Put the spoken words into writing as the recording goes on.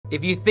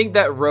If you think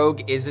that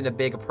Rogue isn't a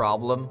big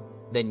problem,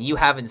 then you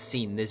haven't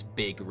seen this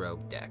big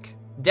Rogue deck.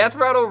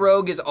 Deathrattle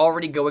Rogue is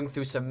already going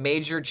through some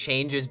major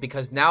changes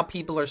because now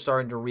people are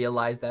starting to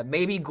realize that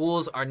maybe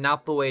Ghouls are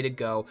not the way to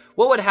go.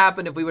 What would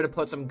happen if we were to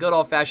put some good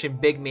old-fashioned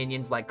big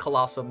minions like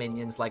Colossal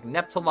minions like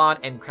Neptulon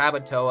and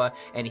Krakatoa?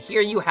 And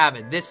here you have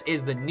it. This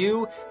is the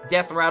new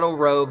Deathrattle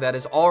Rogue that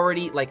is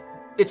already, like,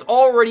 it's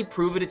already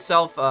proven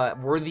itself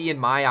worthy in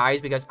my eyes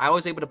because I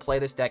was able to play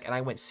this deck and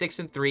I went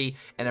 6-3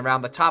 and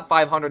around the top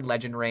 500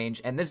 legend range,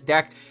 and this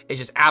deck is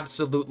just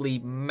absolutely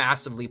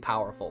massively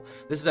powerful.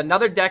 This is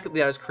another deck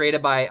that was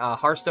created by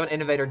Hearthstone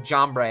innovator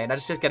Jombre, and I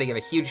just gotta give a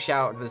huge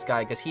shout out to this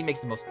guy because he makes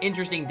the most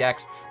interesting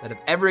decks that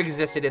have ever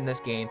existed in this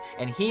game,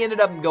 and he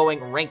ended up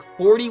going rank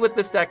 40 with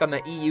this deck on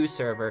the EU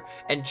server,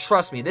 and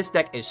trust me, this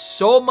deck is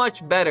so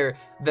much better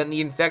than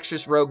the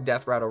Infectious Rogue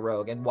Deathrattle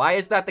Rogue. And why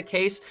is that the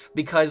case?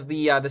 Because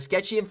the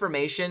sketchy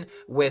information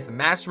with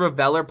Master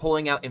Reveler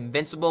pulling out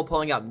Invincible,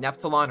 pulling out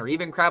Neptulon, or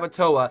even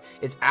Krakatoa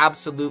is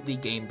absolutely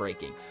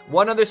game-breaking.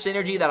 One other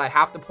synergy that I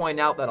have to point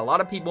out that a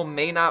lot of people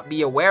may not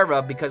be aware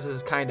of because this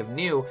is kind of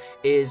new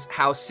is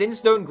how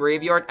Sinstone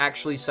Graveyard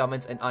actually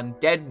summons an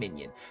undead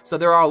minion. So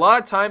there are a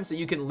lot of times that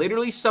you can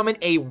literally summon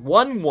a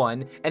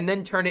 1/1 and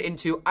then turn it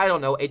into, I don't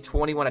know, a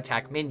 21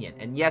 attack minion.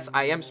 And yes,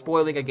 I am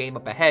spoiling a game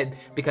up ahead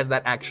because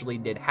that actually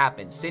did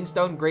happen.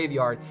 Sinstone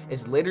Graveyard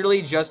is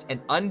literally just an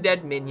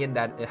undead minion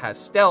that it has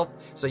stealth,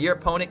 so your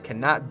opponent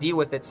cannot deal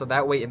with it, so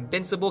that way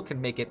Invincible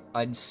can make it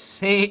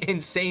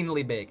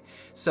insanely big.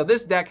 So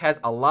this deck has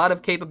a lot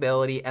of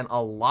capability and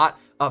a lot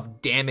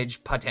of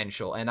damage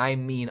potential, and I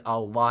mean a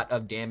lot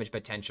of damage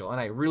potential, and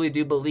I really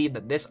do believe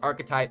that this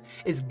archetype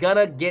is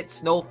gonna get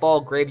Snowfall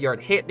Graveyard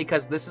hit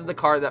because this is the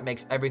card that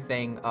makes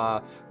everything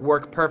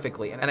work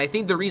perfectly. And I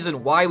think the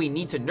reason why we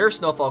need to nerf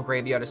Snowfall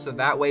Graveyard is so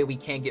that way we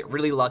can get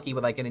really lucky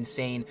with like an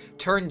insane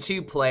turn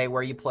 2 play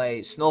where you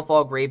play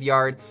Snowfall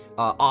Graveyard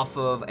off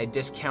of a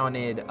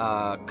discounted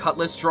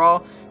Cutlass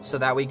draw, so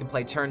that we can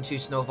play turn 2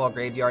 Snowfall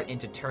Graveyard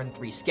into turn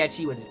 3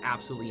 Sketchy, which is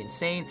absolutely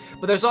insane.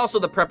 But there's also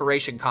the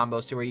preparation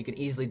combos to where you can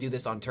easily do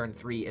this on turn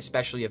 3,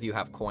 especially if you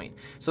have coin.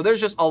 So there's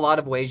just a lot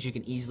of ways you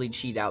can easily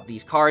cheat out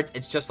these cards.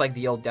 It's just like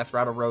the old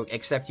Deathrattle Rogue,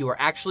 except you are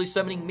actually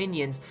summoning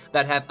minions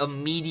that have an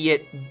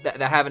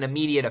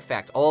immediate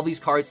effect. All these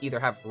cards either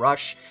have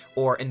Rush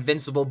or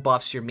Invincible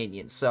buffs your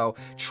minions. So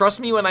trust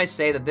me when I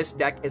say that this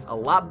deck is a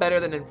lot better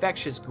than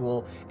Infectious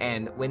Ghoul,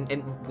 and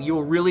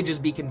you'll really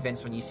just be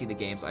convinced when you see the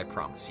games, I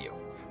promise you.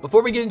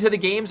 Before we get into the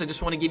games, I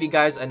just want to give you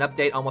guys an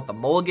update on what the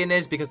Mulligan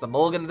is, because the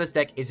Mulligan of this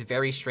deck is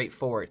very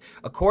straightforward.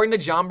 According to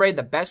Jombre,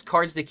 the best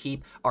cards to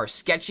keep are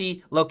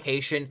Sketchy,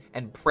 Location,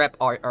 and Prep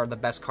are the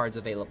best cards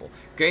available.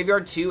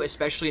 Graveyard too,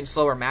 especially in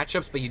slower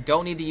matchups, but you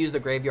don't need to use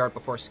the Graveyard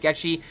before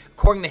Sketchy.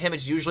 According to him,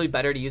 it's usually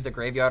better to use the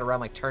Graveyard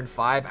around like turn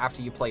 5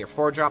 after you play your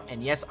 4-drop,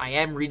 and yes, I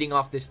am reading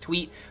off this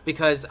tweet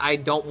because I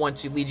don't want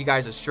to lead you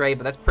guys astray,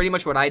 but that's pretty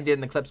much what I did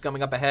in the clips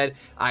coming up ahead.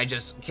 I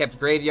just kept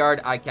Graveyard,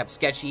 I kept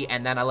Sketchy,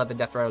 and then I let the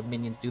Deathrattle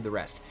minions do the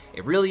rest.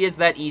 It really is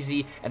that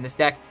easy, and this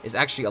deck is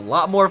actually a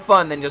lot more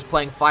fun than just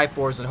playing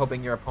 5/4s and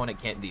hoping your opponent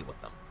can't deal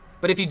with them.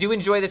 But if you do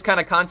enjoy this kind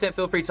of content,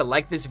 feel free to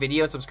like this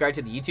video and subscribe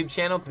to the YouTube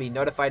channel to be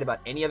notified about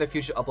any other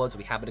future uploads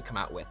we happen to come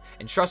out with.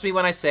 And trust me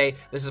when I say,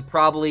 this is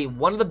probably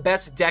one of the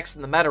best decks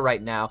in the meta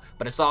right now,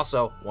 but it's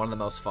also one of the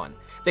most fun.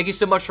 Thank you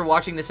so much for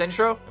watching this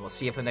intro, and we'll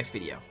see you for the next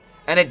video.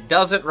 And it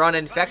doesn't run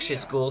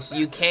Infectious Ghoul, so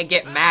you can't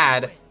get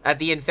mad at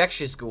the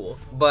Infectious Ghoul.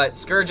 But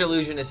Scourge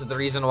Illusionist is the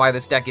reason why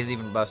this deck is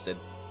even busted.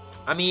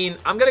 I mean,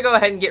 I'm gonna go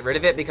ahead and get rid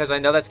of it because I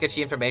know that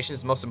Sketchy Information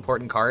is the most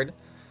important card.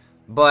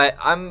 But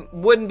I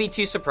wouldn't be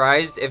too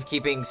surprised if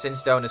keeping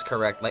Sinstone is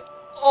correct. Like,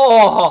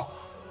 oh!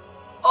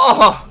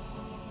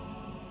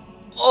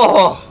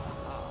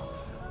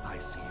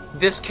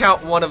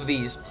 Discount one of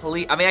these,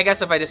 please. I mean, I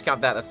guess if I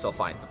discount that, that's still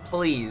fine.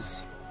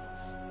 Please.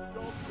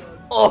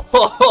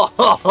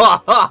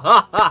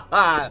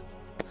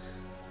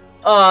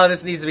 Oh,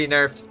 this needs to be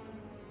nerfed.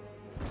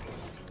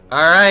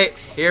 Alright,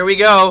 here we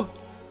go.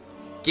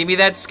 Give me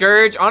that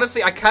Scourge.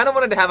 Honestly, I kind of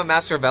wanted to have a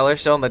Master Reveler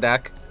still in the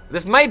deck.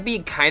 This might be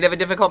kind of a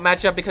difficult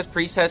matchup because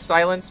Priest has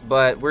Silence,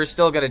 but we're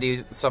still going to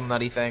do some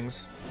nutty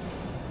things.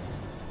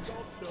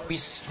 We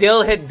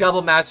still hit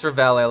double Master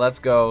Reveler. Let's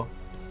go.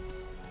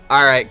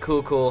 Alright,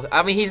 cool.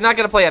 I mean, he's not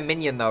going to play a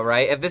minion, though,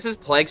 right? If this is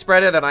Plague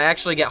Spreader, then I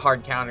actually get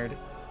hard countered.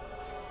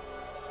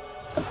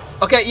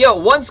 Okay, yo,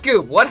 one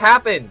scoop. What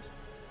happened?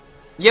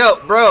 Yo,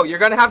 bro, you're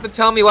going to have to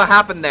tell me what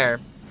happened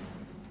there.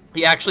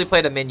 He actually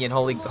played a minion.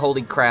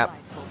 Holy crap.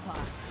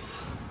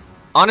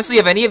 Honestly,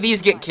 if any of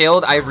these get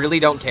killed, I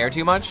really don't care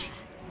too much.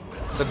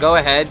 So go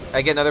ahead.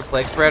 I get another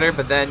Plague Spreader,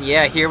 but then,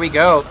 yeah, here we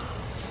go.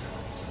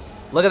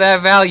 Look at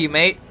that value,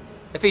 mate.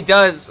 If he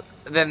does,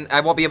 then I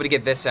won't be able to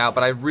get this out,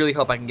 but I really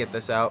hope I can get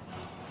this out.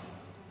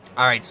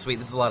 Alright, sweet.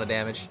 This is a lot of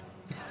damage.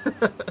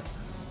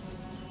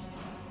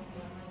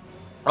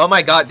 Oh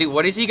my god, dude,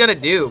 what is he gonna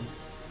do?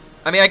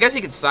 I mean, I guess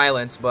he could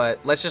silence, but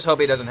let's just hope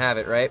he doesn't have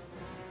it, right?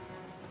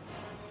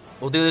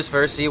 We'll do this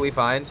first, see what we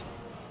find.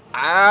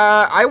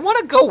 I want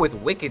to go with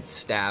Wicked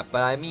Stab,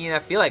 but I mean, I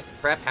feel like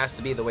Prep has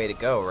to be the way to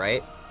go,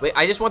 right? Wait,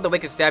 I just want the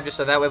Wicked Stab just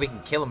so that way we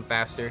can kill him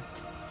faster.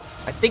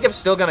 I think I'm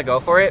still gonna go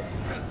for it.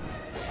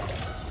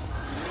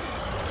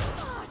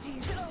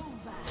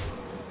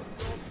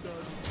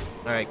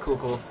 Alright,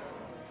 cool.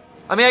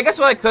 I mean, I guess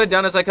what I could have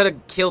done is I could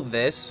have killed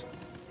this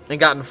and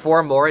gotten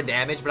 4 more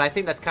damage, but I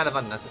think that's kind of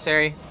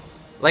unnecessary.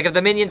 Like, if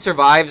the minion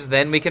survives,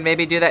 then we can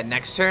maybe do that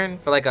next turn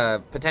for, like,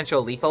 a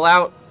potential lethal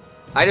out.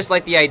 I just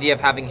like the idea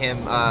of having him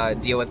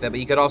deal with it, but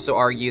you could also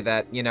argue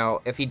that, you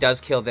know, if he does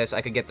kill this,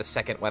 I could get the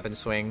second weapon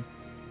swing.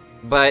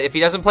 But if he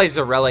doesn't play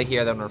Zarella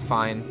here, then we're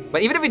fine.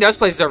 But even if he does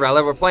play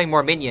Zarella, we're playing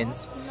more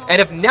minions.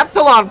 And if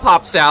Neptulon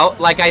pops out,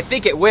 like I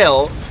think it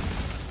will...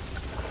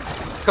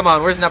 Come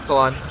on, where's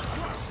Neptulon?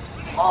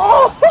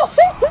 Oh!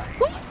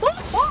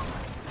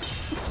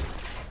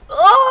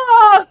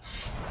 Oh!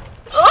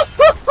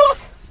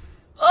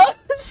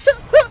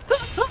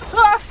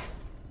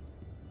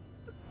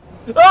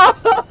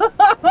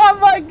 Oh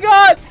my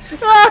god!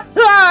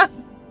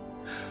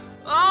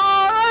 Oh,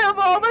 I have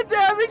all the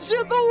damage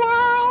in the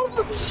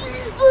world!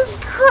 Jesus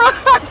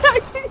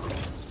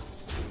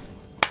Christ!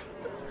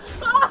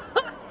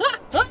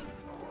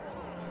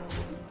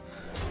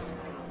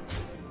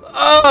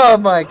 Oh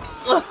my god!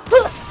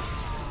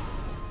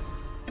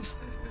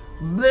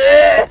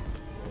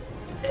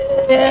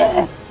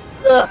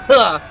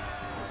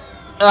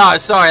 Oh,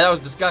 sorry, that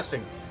was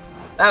disgusting.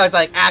 That was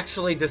like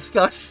actually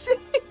disgusting.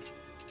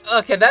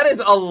 Okay, that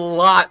is a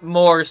lot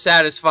more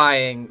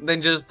satisfying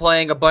than just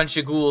playing a bunch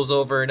of ghouls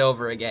over and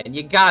over again.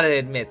 You gotta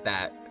admit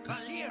that.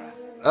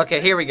 Okay,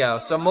 here we go.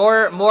 So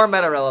more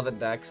meta-relevant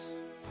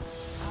decks.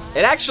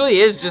 It actually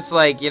is just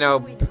like, you know,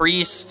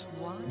 Priest,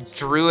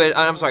 Druid,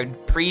 I'm sorry,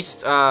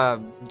 Priest,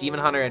 Demon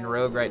Hunter, and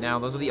Rogue right now.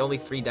 Those are the only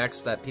 3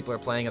 decks that people are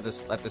playing at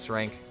this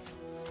rank.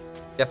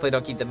 Definitely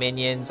don't keep the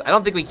minions. I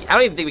don't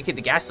even think we keep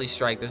the Ghastly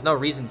Strike. There's no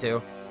reason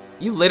to.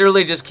 You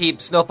literally just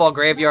keep Snowfall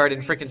Graveyard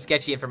and freaking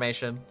sketchy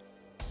information.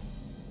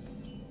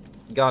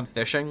 Gone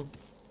fishing?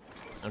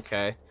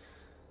 Okay.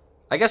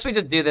 I guess we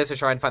just do this to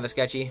try and find the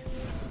sketchy.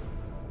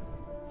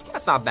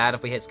 That's not bad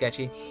if we hit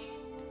sketchy.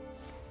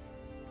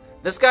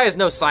 This guy has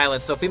no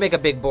silence, so if we make a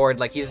big board,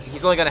 like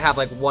he's only gonna have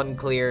like 1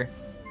 clear.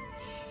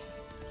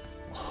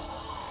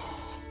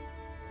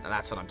 Now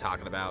that's what I'm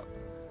talking about.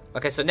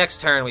 Okay, so next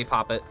turn we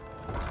pop it.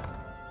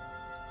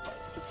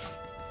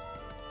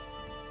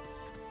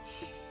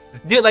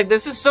 Dude, like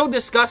this is so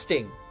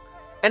disgusting.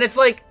 And it's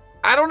like,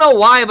 I don't know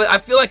why, but I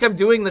feel like I'm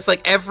doing this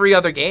like every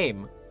other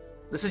game.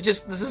 This is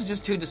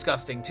just too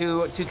disgusting,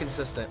 too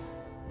consistent.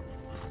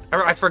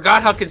 I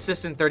forgot how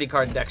consistent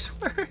 30-card decks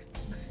were.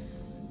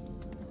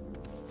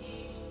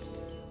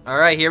 All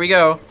right, here we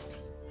go.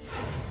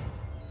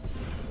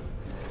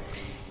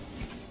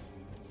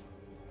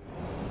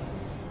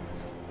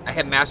 I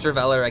hit Master of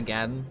Eller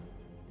again.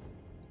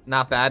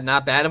 Not bad,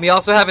 not bad. And we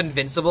also have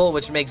Invincible,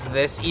 which makes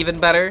this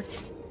even better.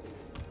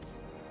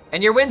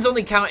 And your wins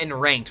only count in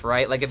ranked,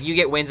 right? Like if you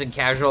get wins in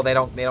casual, they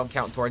don't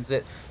count towards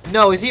it.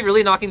 No, is he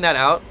really knocking that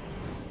out?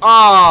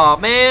 Oh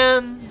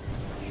man,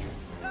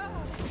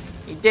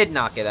 he did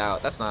knock it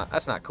out. That's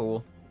not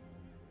cool.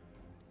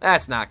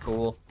 That's not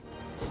cool.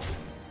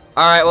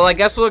 All right, well I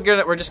guess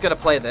we're just gonna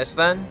play this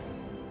then.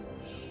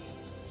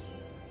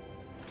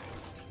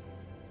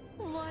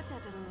 What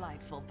a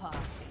delightful party.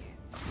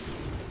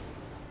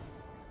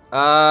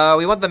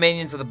 We want the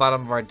minions at the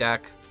bottom of our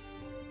deck,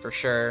 for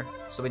sure.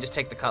 So we just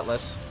take the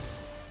Cutlass.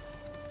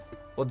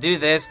 We'll do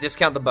this,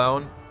 discount the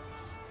bone.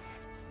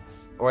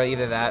 Or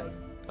either that.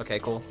 Okay,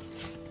 cool.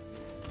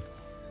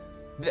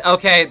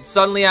 Okay,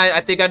 suddenly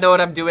I think I know what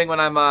I'm doing when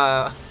I'm,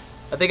 I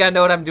think I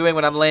know what I'm doing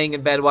when I'm laying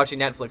in bed watching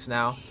Netflix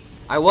now.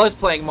 I was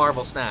playing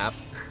Marvel Snap.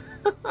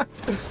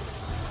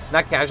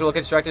 Not casual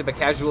constructed, but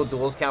casual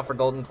duels count for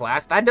golden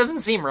class. That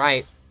doesn't seem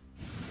right.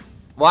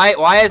 Why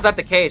is that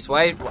the case?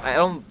 Why? I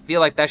don't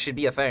feel like that should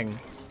be a thing.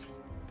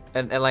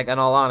 And like, in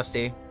all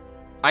honesty.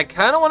 I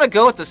kind of want to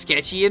go with the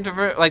sketchy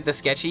like the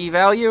sketchy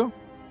value.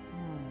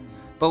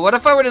 But what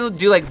if I were to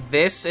do like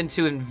this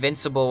into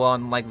Invincible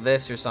on like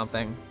this or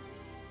something?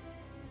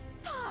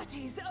 I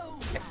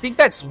think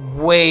that's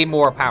way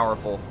more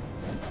powerful.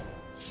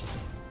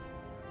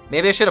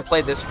 Maybe I should have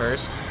played this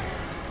first.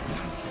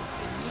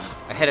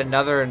 I hit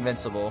another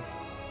Invincible.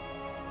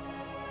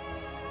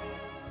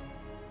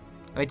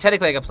 I mean,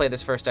 technically I could play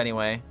this first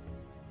anyway.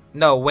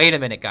 No, wait a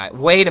minute, guy.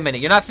 Wait a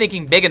minute. You're not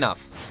thinking big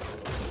enough.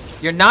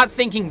 You're not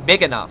thinking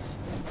big enough.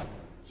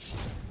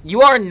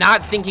 You are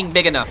not thinking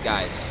big enough,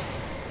 guys.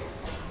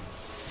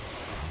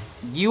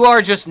 You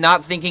are just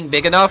not thinking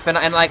big enough,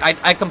 and like,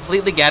 I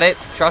completely get it.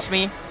 Trust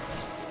me.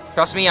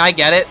 Trust me, I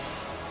get it.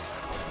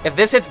 If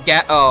this hits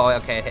oh,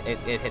 okay,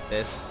 it hit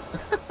this.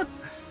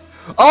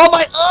 Oh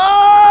my,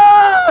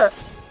 oh,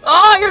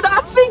 you're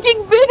not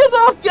thinking big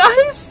enough,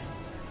 guys!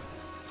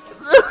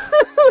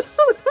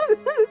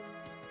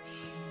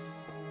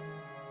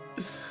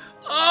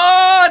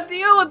 Oh,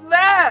 deal with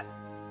that!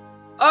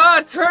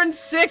 Turn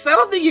 6, I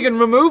don't think you can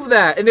remove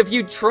that. And if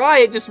you try,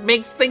 it just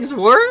makes things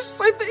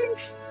worse, I think.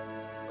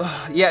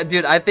 Yeah,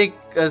 dude, I think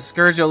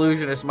Scourge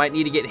Illusionist might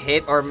need to get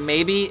hit, or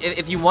maybe,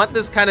 if you want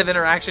this kind of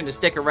interaction to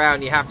stick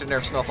around, you have to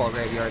nerf Snowfall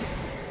Graveyard.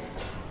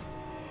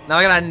 Now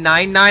I got a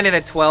 9-9 and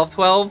a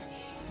 12-12.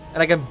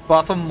 And I can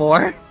buff him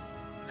more.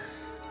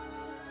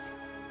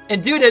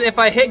 And dude, if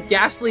I hit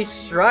Ghastly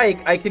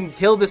Strike, I can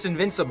kill this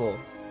Invincible.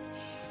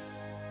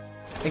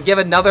 And give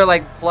another,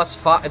 like, plus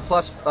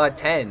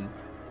 10.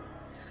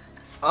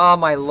 Oh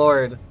my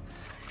lord.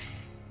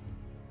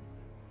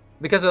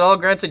 Because it all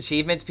grants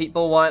achievements,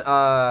 people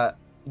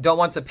don't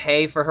want to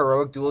pay for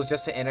heroic duels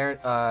just to enter.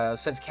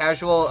 Since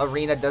casual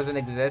arena doesn't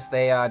exist,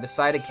 they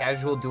decided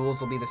casual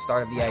duels will be the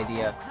start of the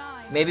idea.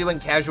 Maybe when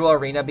casual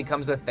arena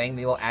becomes a thing,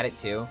 they will add it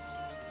too.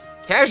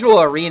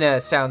 Casual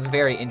arena sounds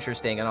very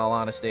interesting, in all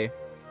honesty.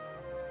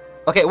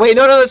 Okay, wait,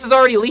 no, this is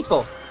already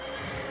lethal.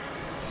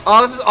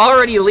 Oh, this is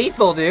already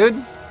lethal,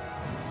 dude.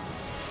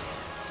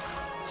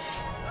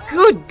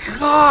 Good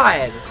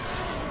God.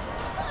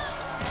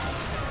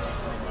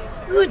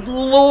 Good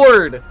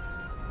lord.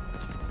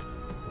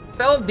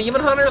 Fellow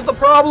Demon Hunter is the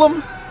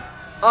problem?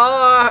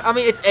 I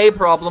mean, it's a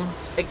problem.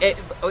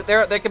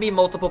 There could be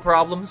multiple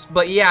problems,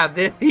 but yeah,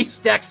 these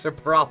decks are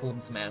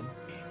problems, man.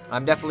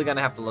 I'm definitely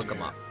gonna have to look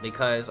them up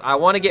because I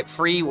want to get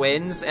free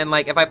wins, and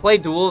like if I play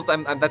duels,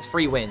 that's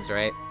free wins,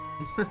 right?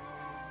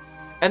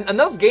 and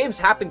those games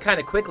happen kind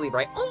of quickly,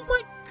 right? Oh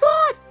my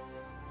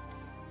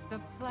God!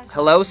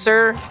 Hello,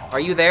 sir. Are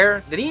you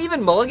there? Did he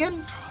even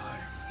mulligan?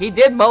 He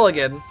did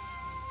mulligan.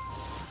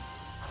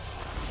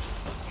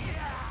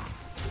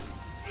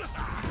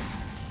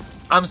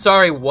 I'm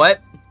sorry,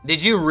 what?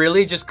 Did you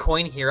really just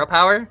coin hero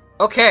power?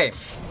 Okay.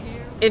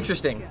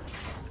 Interesting.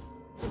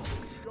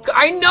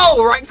 I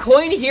know, right?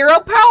 Coin hero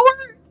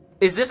power?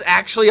 Is this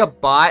actually a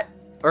bot?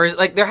 Or is,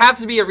 like, there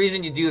has to be a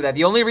reason you do that.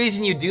 The only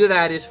reason you do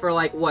that is for,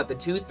 like, what, the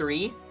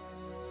 2-3?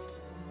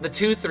 The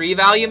 2-3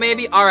 value,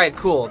 maybe? Alright,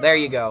 cool. There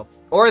you go.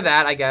 Or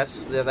that, I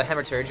guess. The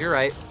Hematurge, you're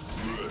right.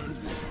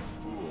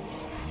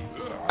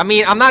 I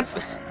mean, I'm not...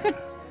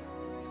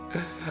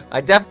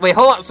 Wait,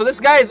 hold on. So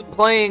this guy is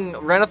playing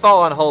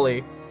Renathal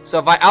Unholy. So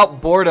if I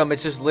outboard him,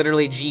 it's just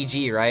literally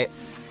GG, right?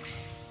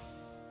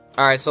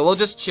 Alright, so we'll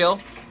just chill.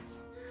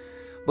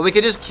 But we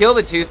could just kill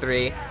the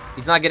 2-3.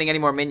 He's not getting any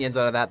more minions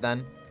out of that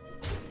then.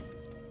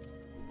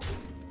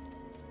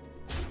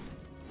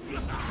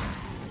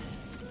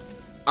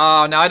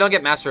 Oh, now I don't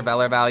get Master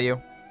Valor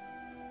value.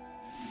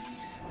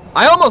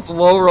 I almost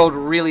low-rolled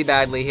really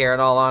badly here, in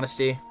all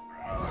honesty.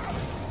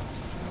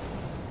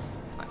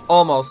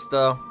 Almost,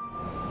 though.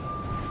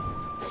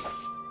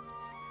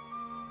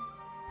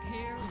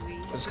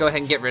 Let's go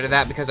ahead and get rid of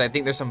that because I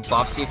think there's some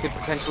buffs you could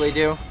potentially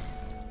do.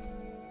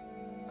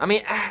 I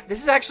mean,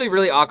 this is actually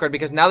really awkward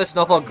because now the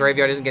Snowfall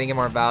Graveyard isn't getting any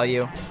more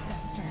value.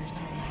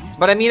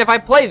 But I mean, if I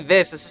play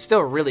this is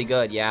still really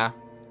good, yeah.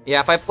 Yeah,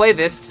 if I play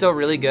this, it's still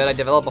really good. I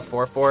develop a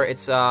 4/4.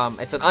 It's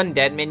an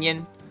undead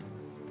minion.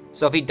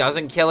 So if he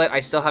doesn't kill it, I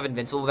still have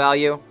invincible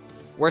value.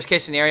 Worst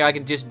case scenario, I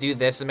can just do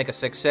this and make a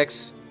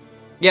 6/6.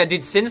 Yeah,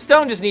 dude,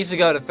 Sinstone just needs to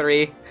go to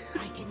 3.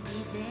 I can be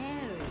very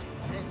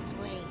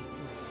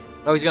persuasive.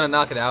 Oh, he's gonna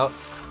knock it out.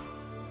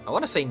 I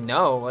want to say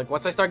no. Like,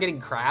 once I start getting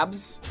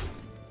crabs.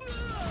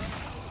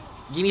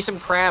 Give me some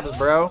crabs,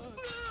 bro.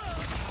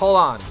 Hold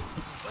on.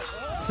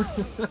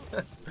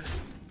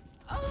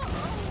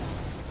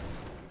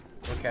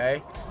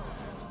 Okay.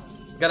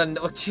 Got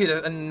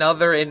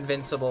another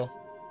invincible.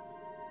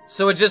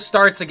 So it just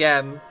starts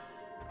again.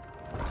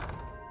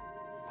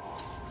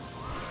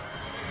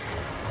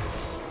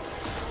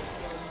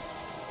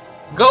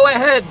 Go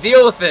ahead,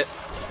 deal with it.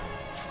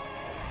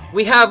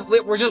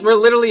 We're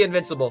literally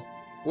invincible.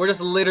 We're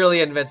just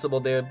literally invincible,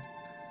 dude.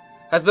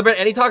 Has there been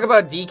any talk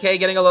about DK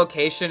getting a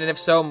location, and if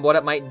so, what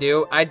it might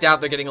do? I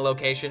doubt they're getting a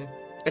location.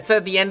 It's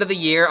at the end of the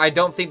year. I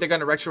don't think they're going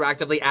to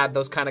retroactively add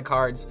those kind of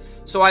cards.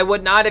 So I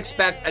would not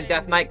expect a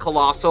Death Knight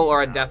Colossal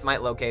or a Death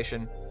Knight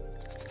location.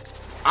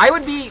 I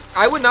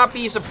would not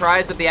be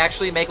surprised if they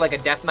actually make like a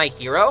Death Knight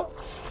hero.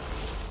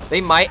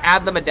 They might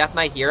add them a Death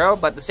Knight hero,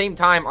 but at the same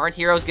time, aren't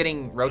heroes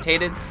getting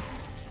rotated?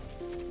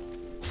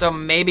 So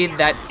maybe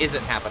that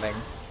isn't happening.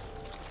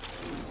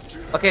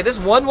 Okay, this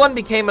 1-1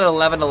 became an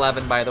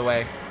 11-11, by the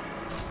way.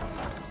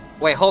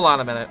 Wait, hold on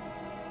a minute.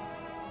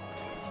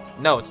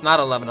 No, it's not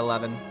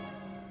 11-11.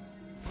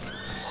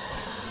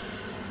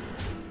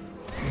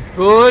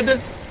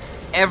 Good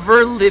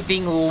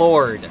ever-living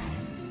lord.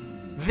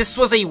 This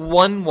was a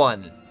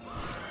 1-1.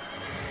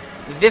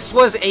 This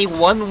was a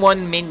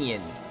 1-1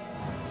 minion.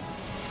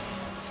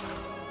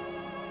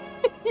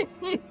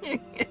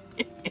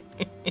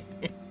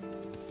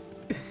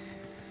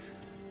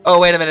 Oh,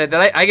 wait a minute. Did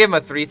I gave him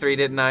a 3-3,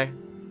 didn't I?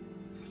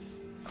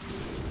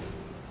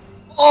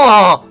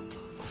 Oh!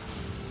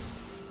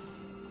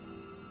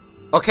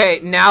 Okay,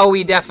 now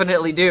we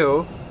definitely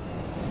do.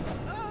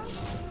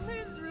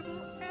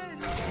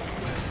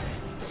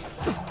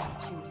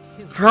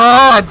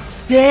 God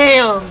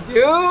damn,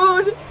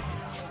 dude!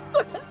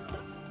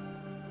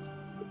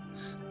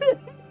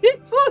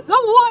 This was a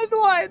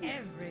 1-1!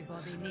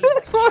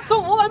 This was a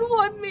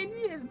 1-1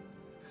 minion!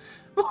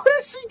 What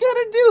is he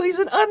gonna do? He's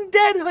an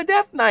undead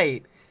Death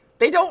Knight!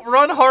 They don't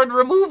run hard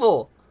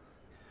removal!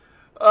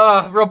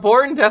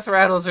 Reborn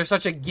Deathrattles are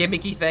such a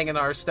gimmicky thing in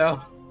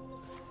Hearthstone.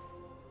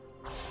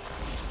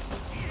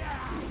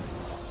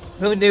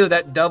 Who knew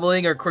that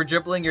doubling or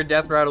quadrupling your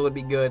Deathrattle would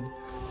be good?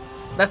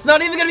 That's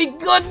not even gonna be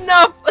good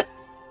enough!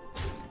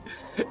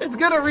 It's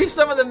gonna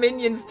resummon the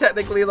minions,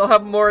 technically. They'll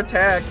have more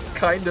attack,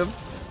 kind of.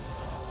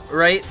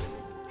 Right?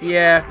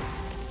 Yeah.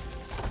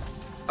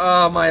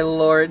 Oh my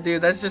lord,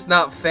 dude, that's just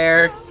not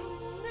fair.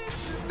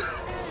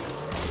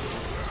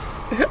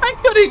 I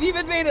could have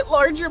even made it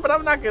larger, but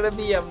I'm not gonna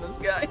BM this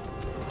guy.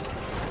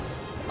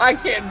 I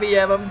can't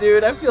BM him,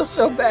 dude. I feel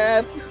so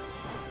bad.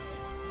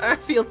 I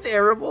feel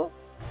terrible.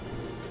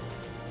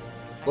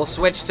 We'll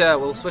switch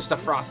to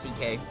Frost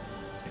DK.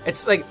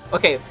 It's like,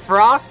 okay,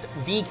 Frost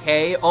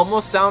DK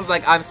almost sounds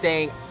like I'm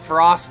saying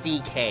Frosty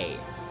K.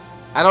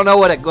 I don't know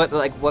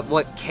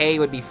what K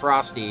would be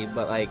Frosty,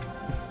 but like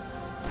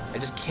I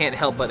just can't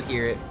help but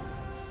hear it.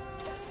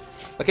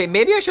 Okay,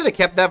 maybe I should have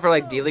kept that for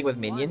like dealing with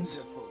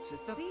minions.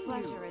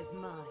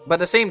 But at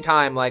the same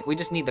time, like we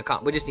just need the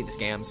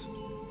scams.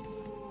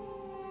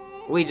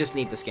 We just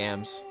need the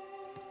scams.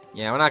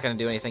 Yeah, we're not gonna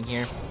do anything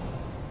here.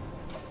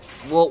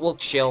 We'll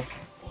chill.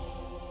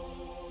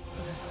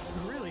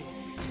 Really,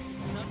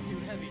 it's not too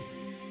heavy.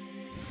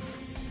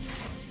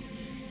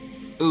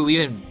 Ooh,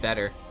 even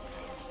better.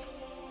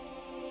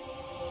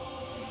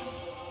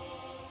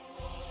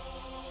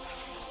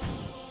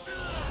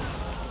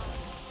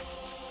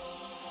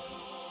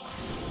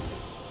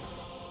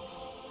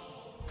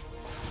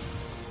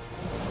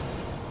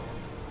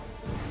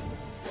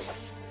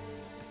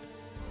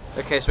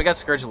 Okay, so we got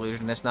Scourge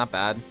Illusionist, not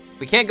bad.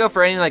 We can't go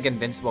for any like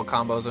invincible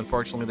combos,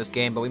 unfortunately, this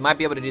game, but we might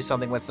be able to do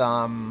something with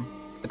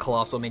the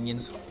Colossal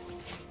minions.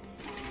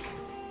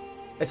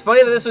 It's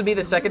funny that this would be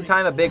the second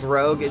time a big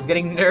rogue is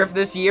getting nerfed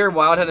this year.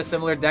 Wild had a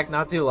similar deck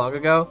not too long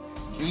ago.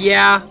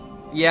 Yeah,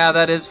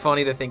 that is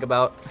funny to think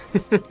about.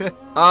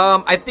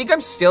 I think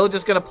I'm still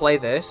just gonna play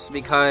this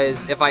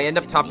because if I end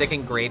up top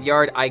decking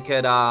Graveyard, I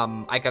could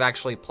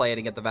actually play it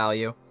and get the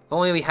value. If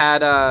only we had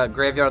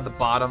Graveyard at the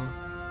bottom.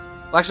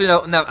 Well, actually,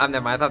 no, never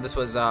mind. I thought this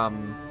was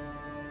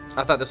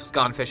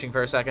Gone Fishing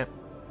for a second.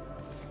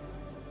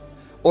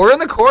 Or in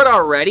the court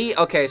already?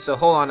 Okay, so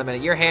hold on a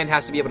minute. Your hand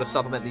has to be able to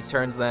supplement these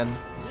turns then.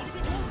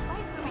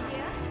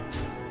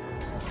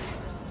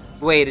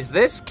 Wait, is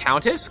this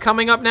Countess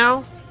coming up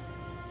now?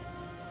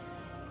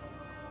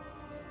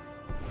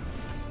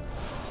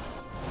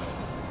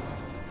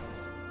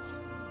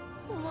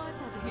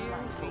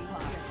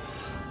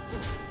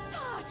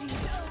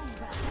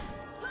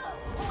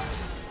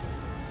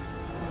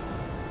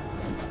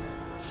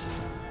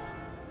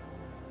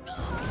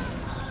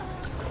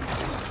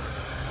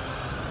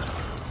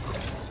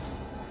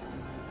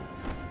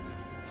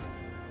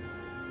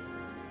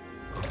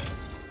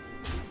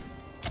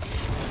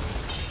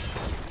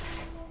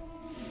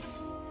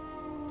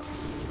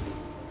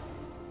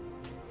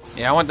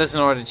 Yeah, I want this in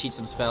order to cheat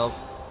some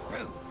spells.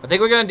 I think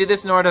we're gonna do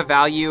this in order to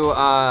value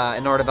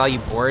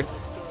board.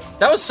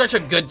 That was such a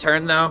good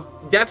turn though.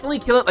 Definitely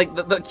killing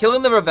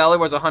killing the Reveler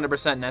was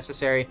 100%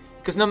 necessary.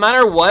 Because no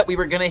matter what, we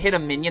were gonna hit a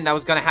minion that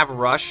was gonna have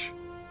rush.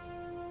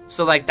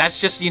 So like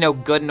that's just, you know,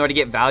 good in order to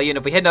get value. And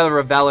if we hit another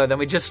Reveler, then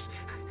we just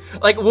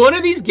like one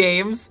of these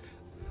games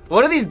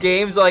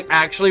like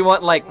actually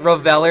want like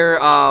Reveler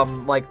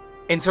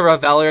into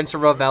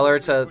Reveler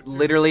to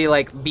literally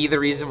like be the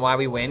reason why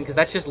we win, because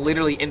that's just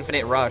literally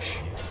infinite rush.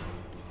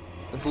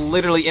 It's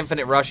literally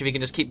infinite rush if you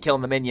can just keep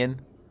killing the minion.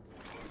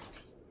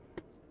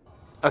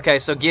 Okay,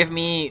 so give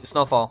me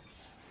Snowfall.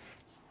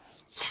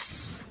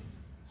 Yes.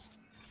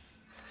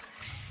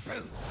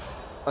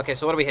 Okay,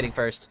 so what are we hitting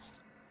first?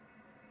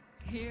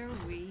 Here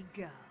we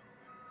go.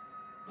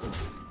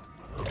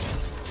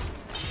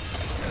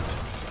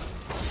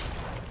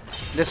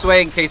 This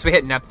way, in case we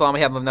hit Nepthlon,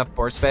 we have enough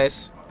board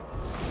space.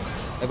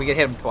 Like we can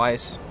hit him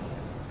twice.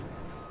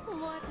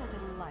 What a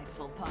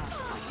delightful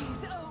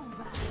party's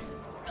over.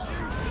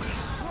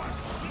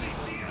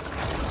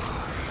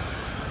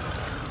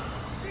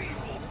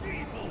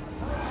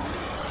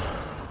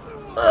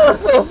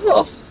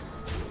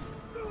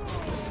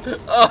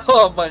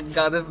 Oh my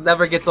god, this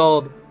never gets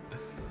old.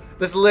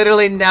 This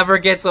literally never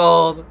gets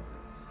old.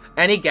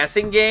 Any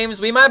guessing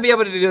games? We might be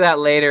able to do that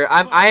later.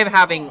 I am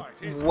having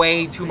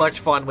way too much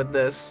fun with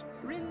this.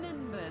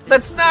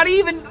 That's not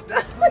even...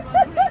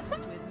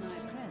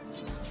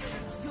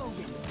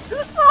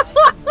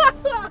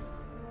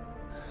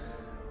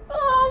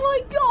 Oh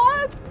my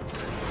god!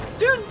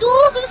 Dude,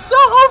 Ghouls are so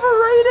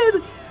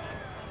overrated!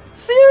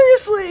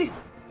 Seriously!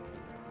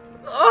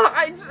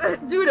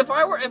 Dude, if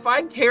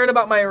I cared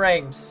about my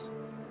ranks,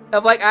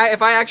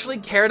 if I actually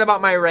cared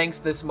about my ranks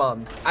this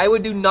month, I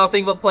would do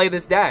nothing but play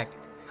this deck.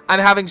 I'm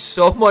having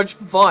so much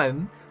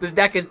fun. This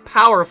deck is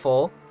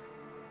powerful,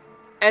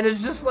 and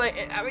it's just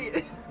like, I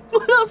mean,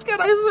 what else can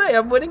I say?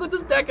 I'm winning with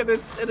this deck, and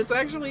it's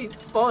actually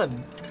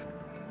fun.